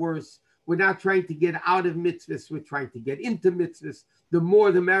 not worse. We're not trying to get out of mitzvahs. We're trying to get into mitzvahs. The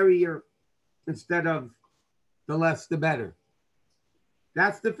more, the merrier, instead of the less, the better.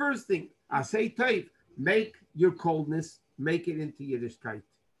 That's the first thing. Aseh toiv, make your coldness, make it into Yiddishkeit.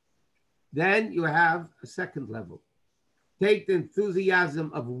 Then you have a second level. Take the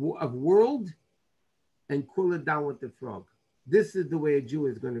enthusiasm of world and cool it down with the frog. This is the way a Jew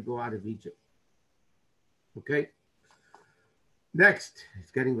is going to go out of Egypt. Okay? Next,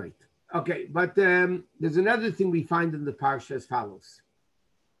 it's getting late. Okay, but there's another thing we find in the Parsha as follows.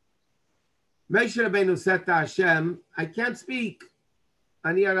 Moshe Rabbeinu said to Hashem, I can't speak.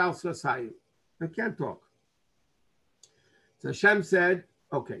 Ani aral sasayu. I can't talk. So Hashem said,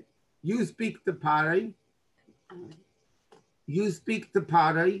 okay, you speak to Parai. You speak to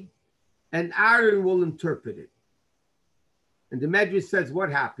Parai, and Aaron will interpret it. And the Medrash says, what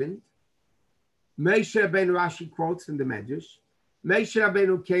happened? Moshe Rabbeinu, Rashi quotes in the Medrash, Moshe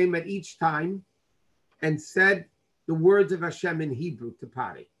Rabbeinu came at each time and said the words of Hashem in Hebrew to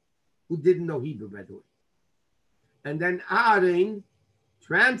Parai, who didn't know Hebrew, by the way. And then Aaron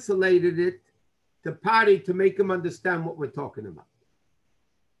translated it to Parai to make him understand what we're talking about.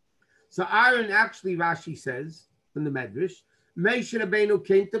 So Aaron actually, Rashi says, from the Medrash, Moshe Rabbeinu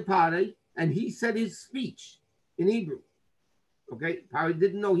came to Parai and he said his speech in Hebrew. Okay, Parai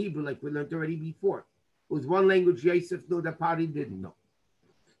didn't know Hebrew like we learned already before. It was one language Yosef knew that Parai didn't know.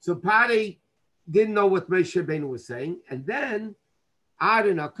 So Parai didn't know what Moshe Rabbeinu was saying. And then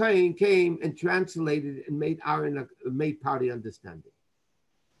Aaron HaKohen came and translated it and made Parai understand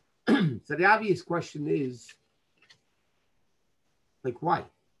it. So the obvious question is, like, why?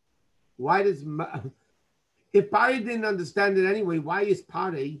 Why does, if Parai didn't understand it anyway, why does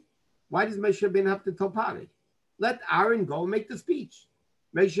Moshe Rabbeinu have to tell Parai? Let Aaron go and make the speech.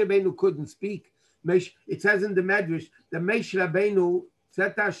 Moshe Rabbeinu couldn't speak. It says in the Medrash that Moshe Rabbeinu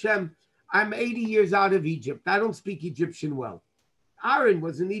said to Hashem, I'm 80 years out of Egypt. I don't speak Egyptian well. Aaron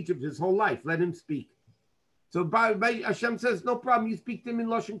was in Egypt his whole life. Let him speak. So Hashem says, no problem. You speak to him in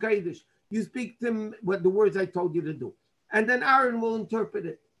Lashon Kodesh. You speak to him what the words I told you to do. And then Aaron will interpret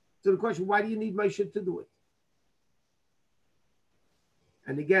it. So the question, why do you need Moshe to do it?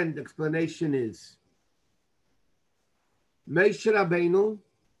 And again, the explanation is Moshe Rabbeinu,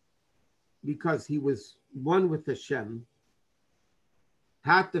 because he was one with Hashem,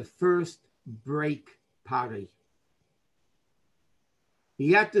 had to first break Parai.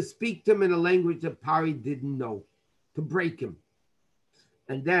 He had to speak to him in a language that Parai didn't know, to break him.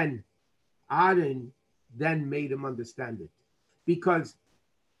 And then Aaron then made him understand it. Because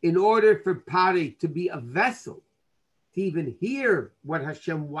in order for Parai to be a vessel, to even hear what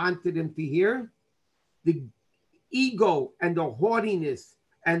Hashem wanted him to hear, the ego and the haughtiness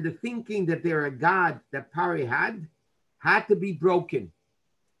and the thinking that they're a god that Parai had to be broken.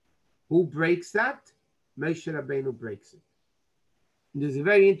 Who breaks that? Moshe Rabbeinu breaks it. There's a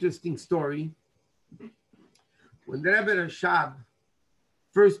very interesting story. When the Rebbe Rashab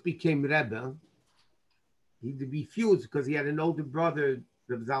first became Rebbe, he refused because he had an older brother,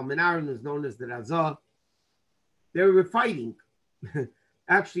 Reb Zalman Aaron, who's known as the Razah. They were fighting.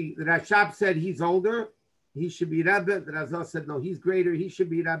 Actually, the Rashab said he's older, he should be Rebbe. The Razah said, no, he's greater, he should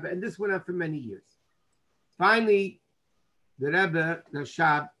be Rebbe. And this went on for many years. Finally, the Rebbe,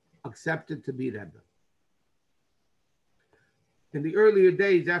 Rashab, accepted to be Rebbe. In the earlier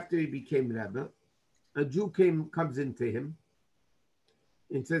days after he became Rebbe, a Jew comes into him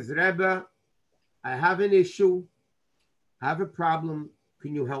and says, Rebbe, I have an issue, I have a problem,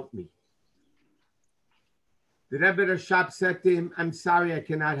 can you help me? The Rebbe Rashab said to him, I'm sorry, I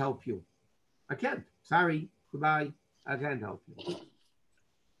cannot help you. I can't. Sorry, goodbye, I can't help you.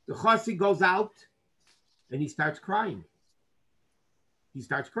 The Chassid goes out and he starts crying. He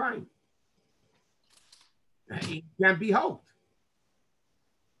starts crying. He can't be helped.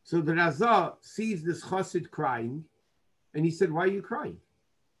 So the Razah sees this Chassid crying and he said, why are you crying?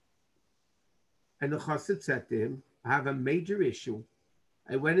 And the Chassid said to him, I have a major issue.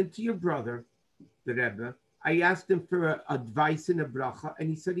 I went into your brother, the Rebbe. I asked him for advice in a bracha, and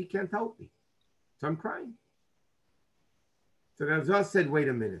he said he can't help me. So I'm crying. So the Razah said, wait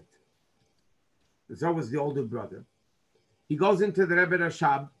a minute. The Razah was the older brother. He goes into the Rebbe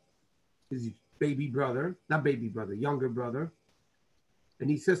Rashab, his baby brother, not baby brother, younger brother, and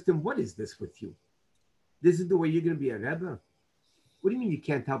he says to him, what is this with you? This is the way you're going to be a Rebbe? What do you mean you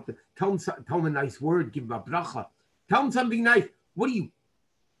can't help them? Tell him a nice word, give him a bracha. Tell him something nice. What are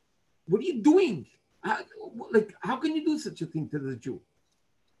you doing? How can you do such a thing to the Jew?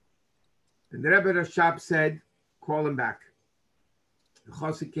 And the Rebbe Rashab said, call him back. The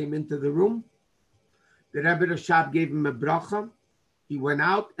Chassid came into the room. The Rebbe Rashab gave him a bracha. He went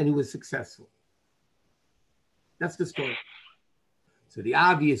out and he was successful. That's the story. So the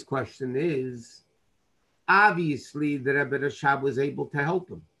obvious question is, obviously the Rebbe Rashab was able to help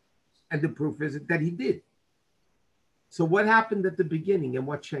him. And the proof is that he did. So what happened at the beginning and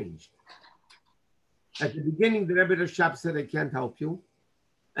what changed? At the beginning, the Rebbe Rashab said, I can't help you.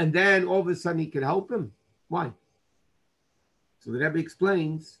 And then all of a sudden he could help him. Why? So the Rebbe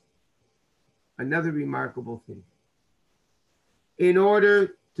explains another remarkable thing. In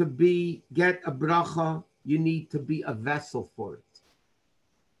order to get a bracha, you need to be a vessel for it.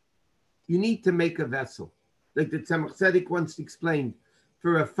 You need to make a vessel. Like the Tzemach Tzedek once explained,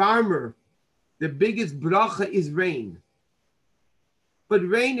 for a farmer, the biggest bracha is rain. But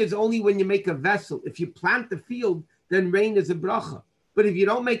rain is only when you make a vessel. If you plant the field, then rain is a bracha. But if you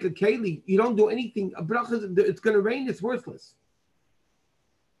don't make a keli, you don't do anything, a bracha, it's going to rain, it's worthless.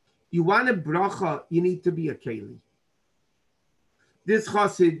 You want a bracha, you need to be a keli. This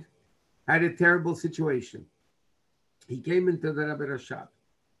chassid had a terrible situation. He came into the Rebbe Rashab.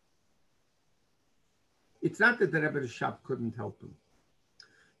 It's not that the Rebbe Rashab couldn't help him.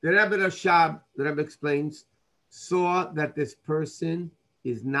 The Rebbe Rashab, the Rebbe explains, saw that this person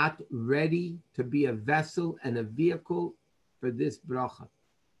is not ready to be a vessel and a vehicle for this bracha.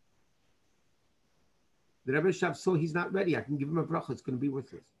 The Rebbe Rashab saw he's not ready. I can give him a bracha. It's going to be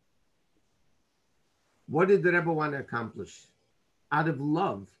worthless. What did the Rebbe want to accomplish? Out of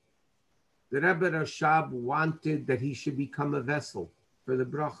love, the Rebbe Rashab wanted that he should become a vessel for the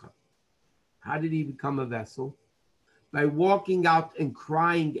bracha. How did he become a vessel? By walking out and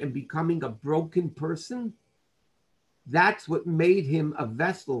crying and becoming a broken person. That's what made him a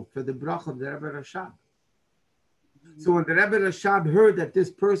vessel for the bracha of the Rebbe Rashab. So when the Rebbe Rashab heard that this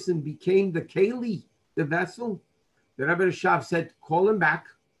person became the keli, the vessel, the Rebbe Rashab said, call him back.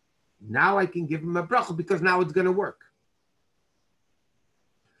 Now I can give him a bracha because now it's going to work.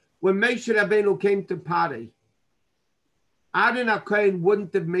 When Moshe Rabbeinu came to Parsha, Aaron HaKohen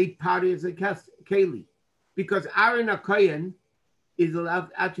wouldn't have made Parsha as a keli because Aaron HaKohen is an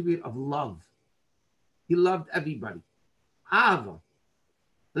attribute of love. He loved everybody. Ahava.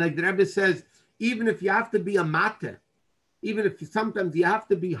 Like the Rebbe says, even if you have to be a mata, even if sometimes you have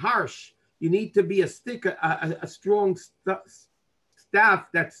to be harsh, you need to be a stick, a strong staff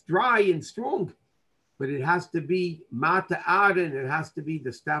that's dry and strong. But it has to be mata Aaron, it has to be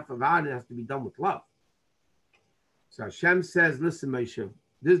the staff of Aaron, it has to be done with love. So Hashem says, listen, Moshe,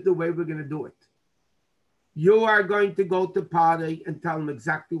 this is the way we're going to do it. You are going to go to Parsha and tell him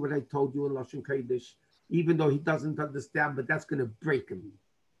exactly what I told you in Lashon Kodesh, even though he doesn't understand, but that's going to break him.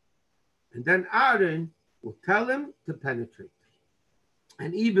 And then Aaron will tell him to penetrate.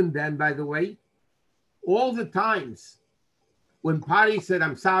 And even then, by the way, all the times when Parsha said,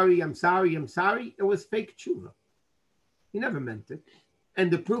 I'm sorry, I'm sorry, I'm sorry, it was fake tshuva. He never meant it.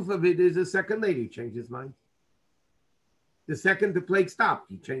 And the proof of it is a second later he changed his mind. The second the plague stopped,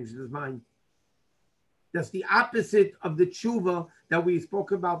 he changed his mind. That's the opposite of the tshuva that we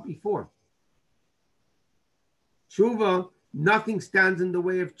spoke about before. Tshuva, nothing stands in the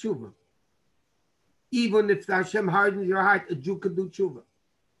way of tshuva. Even if Hashem hardens your heart, a Jew could do tshuva.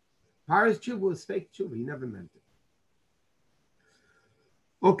 Pharaoh's tshuva was fake tshuva. He never meant it.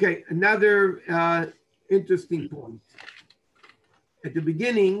 Okay, another interesting point. At the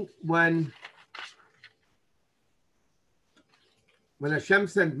beginning, when Hashem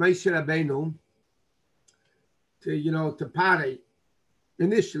sent Moshe Rabbeinu to Paray,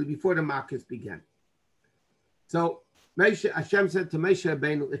 initially before the Makkas began. So Hashem said to Moshe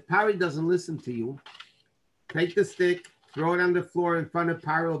Rabbeinu, if Paray doesn't listen to you, take the stick, throw it on the floor in front of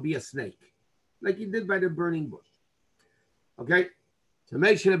Paray, will be a snake, like he did by the burning bush. Okay, so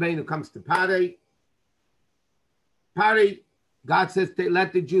Moshe Rabbeinu comes to Paray. God says,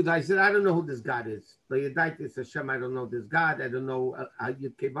 let the Jews. I said, I don't know who this God is. Hashem, I don't know this God. I don't know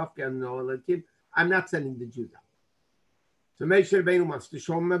Yud Kei Vav Kei, I don't know Elohim. I'm not sending the Jews out. So Moshe Rabbeinu wants to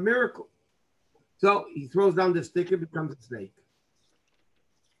show him a miracle. So he throws down the stick, it becomes a snake.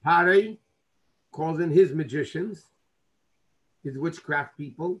 Paray calls in his magicians, his witchcraft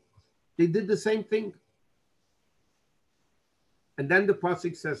people. They did the same thing. And then the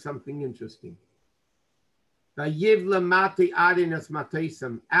pasuk says something interesting. After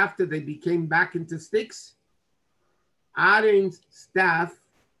they became back into sticks, Aaron's staff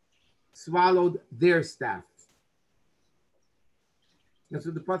swallowed their staff. That's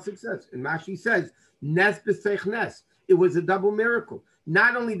what the pasuk says. And Rashi says, Nes b'seich nes. It was a double miracle.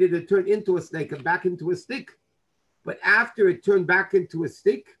 Not only did it turn into a snake and back into a stick, but after it turned back into a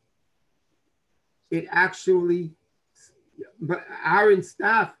stick, it actually, Aaron's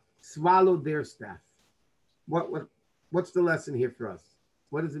staff swallowed their staff. What's the lesson here for us?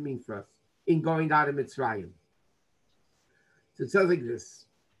 What does it mean for us in going out of Mitzrayim? So it says like this.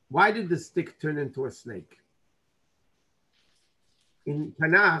 Why did the stick turn into a snake? In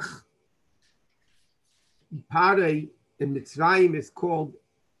Tanakh, Paray in Mitzrayim is called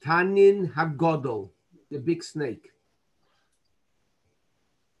Tanin Hagodol, the big snake.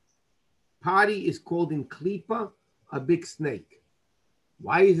 Paray is called in Klippa a big snake.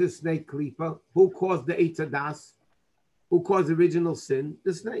 Why is a snake Klippa? Who caused the Eitz Hadas? Who caused original sin?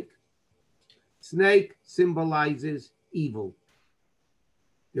 The snake. Snake symbolizes evil.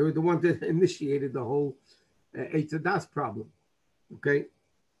 They were the ones that initiated the whole Eitz Hadas problem. Okay?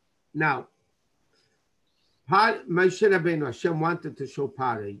 Now, Moshe Rabbeinu, Hashem wanted to show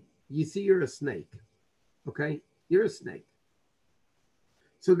Paray, you see, you're a snake. Okay? You're a snake.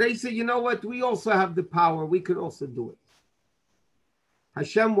 So they say, you know what? We also have the power. We could also do it.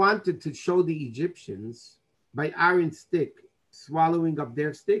 Hashem wanted to show the Egyptians by Aaron's stick swallowing up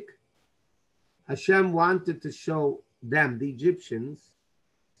their stick. Hashem wanted to show them, the Egyptians,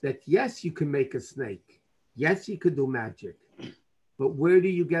 that yes, you can make a snake. Yes, you could do magic. But where do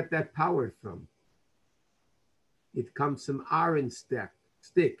you get that power from? It comes from Aaron's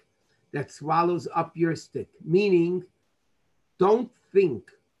stick that swallows up your stick. Meaning, don't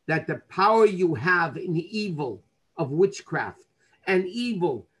think that the power you have in the evil of witchcraft and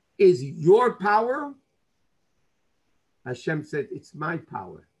evil is your power. Hashem said, it's my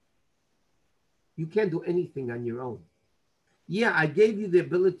power. You can't do anything on your own. Yeah, I gave you the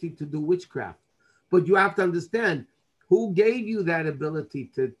ability to do witchcraft, but you have to understand who gave you that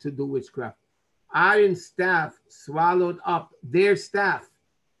ability to do witchcraft. Aaron's staff swallowed up their staff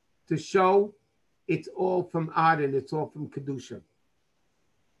to show it's all from Aaron, it's all from Kedusha.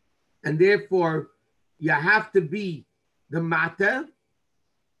 And therefore, you have to be the Mata.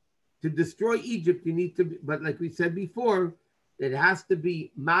 To destroy Egypt, you need to be, but like we said before, it has to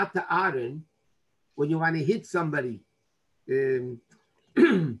be Mata Aaron when you want to hit somebody,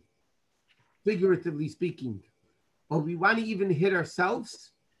 figuratively speaking. Or we want to even hit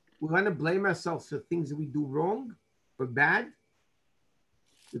ourselves. We want to blame ourselves for things that we do wrong or bad.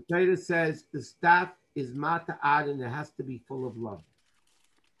 The Torah says the staff is Mata Aaron, it has to be full of love.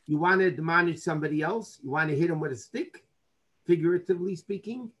 You want to admonish somebody else, you want to hit them with a stick, figuratively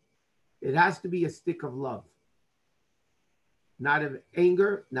speaking, it has to be a stick of love. Not of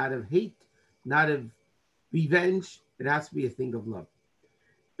anger, not of hate, not of revenge. It has to be a thing of love.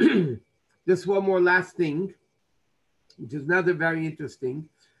 Just one more last thing, which is another very interesting.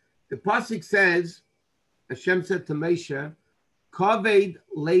 The pasuk says, Hashem said to Moshe, Kaved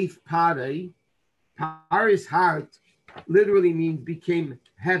leif Paray, Paray's heart literally means became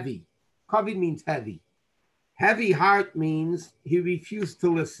heavy. Kaved means heavy. Heavy heart means he refused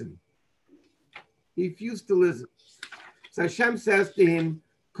to listen. He refused to listen. So Hashem says to him,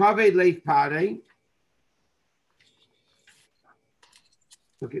 Kaved leif Paray,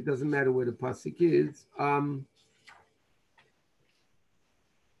 Okay, it doesn't matter where the pasuk is.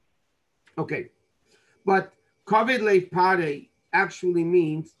 Okay, but kaved leif pare actually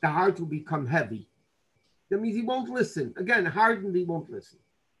means the heart will become heavy. That means he won't listen. Again, hardened, he won't listen.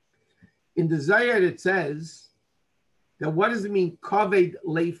 In the Zayar, it says that what does it mean, kaved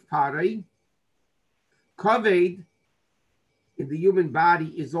leif pare? Kaved in the human body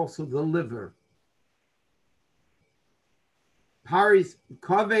is also the liver. Pari's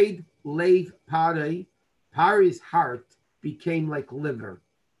kaved leif pare, Pari's heart became like liver.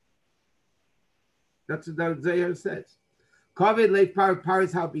 That's what the Zayar says. Kaved leif pare,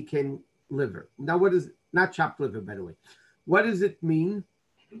 Pari's heart became liver. Now, what is not chopped liver, by the way? What does it mean?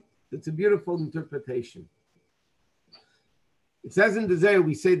 It's a beautiful interpretation. It says in the Zayar,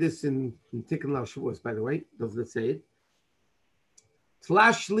 we say this in Tikkun Lav Shavuos, by the way, those that say it.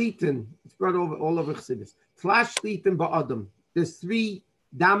 Tlash Litin, it's brought over all over Chassidus. Tlash Litin ba'adam. There's three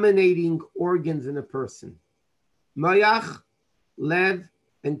dominating organs in a person: Mayach, Lev,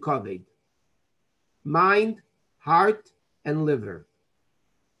 and Kaved. Mind, heart, and liver.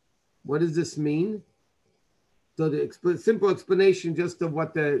 What does this mean? So the simple explanation just of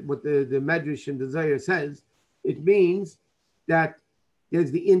what the Medrash and the Zayar says, it means that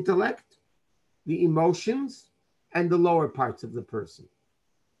there's the intellect, the emotions, and the lower parts of the person.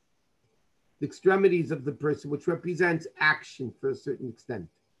 The extremities of the person, which represents action for a certain extent.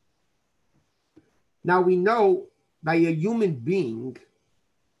 Now we know by a human being,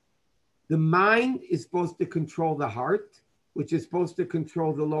 the mind is supposed to control the heart, which is supposed to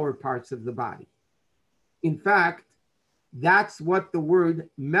control the lower parts of the body. In fact, that's what the word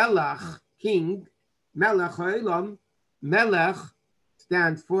melech, king, melech ha'olam, melech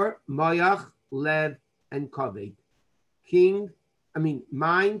stands for mayach, lev, and kaved.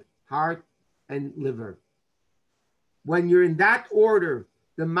 Mind, heart, and liver. When you're in that order,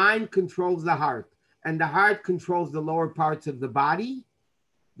 the mind controls the heart, and the heart controls the lower parts of the body,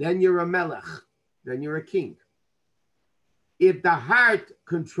 then you're a melech, then you're a king. If the heart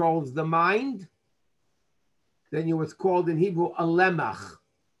controls the mind, then you what's called in Hebrew a lemach.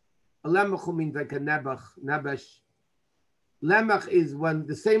 A lemach means like a nebesh. Lemach is when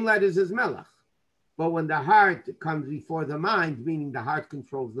the same letters as melech. But when the heart comes before the mind, meaning the heart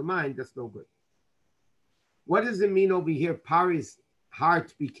controls the mind, that's no good. What does it mean over here? Pari's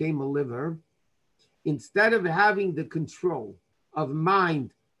heart became a liver. Instead of having the control of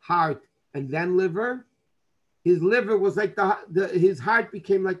mind, heart, and then liver, his liver was like his heart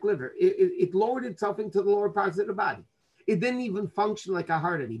became like liver. It lowered itself into the lower parts of the body. It didn't even function like a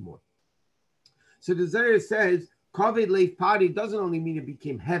heart anymore. So the Zayar says, kaved leif pare doesn't only mean it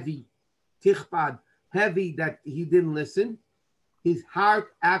became heavy, tichpad, heavy that he didn't listen. His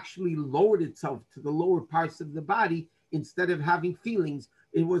heart actually lowered itself to the lower parts of the body. Instead of having feelings,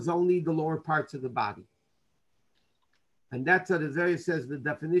 it was only the lower parts of the body. And that's what the Zayar says, the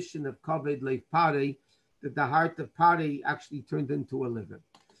definition of kaved leif pare, that the heart of pare actually turned into a liver.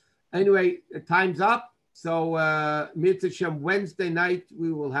 Anyway, time's up. So Mitzvah Shem, Wednesday night,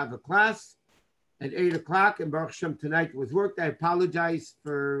 we will have a class at 8 o'clock. And Baruch Hashem, tonight was worked. I apologize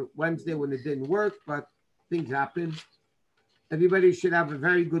for Wednesday when it didn't work, but things happen. Everybody should have a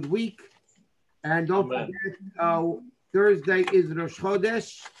very good week. And don't forget, Thursday is Rosh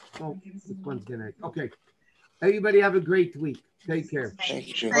Chodesh. Oh, this one's gonna. Okay. Everybody have a great week. Take care.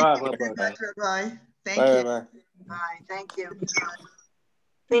 Thank you. Thank you very much, Rabbi. Thank you. Bye. Bye. Thank you.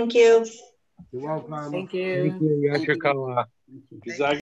 Thank you. You're welcome. Thank you. Thank you.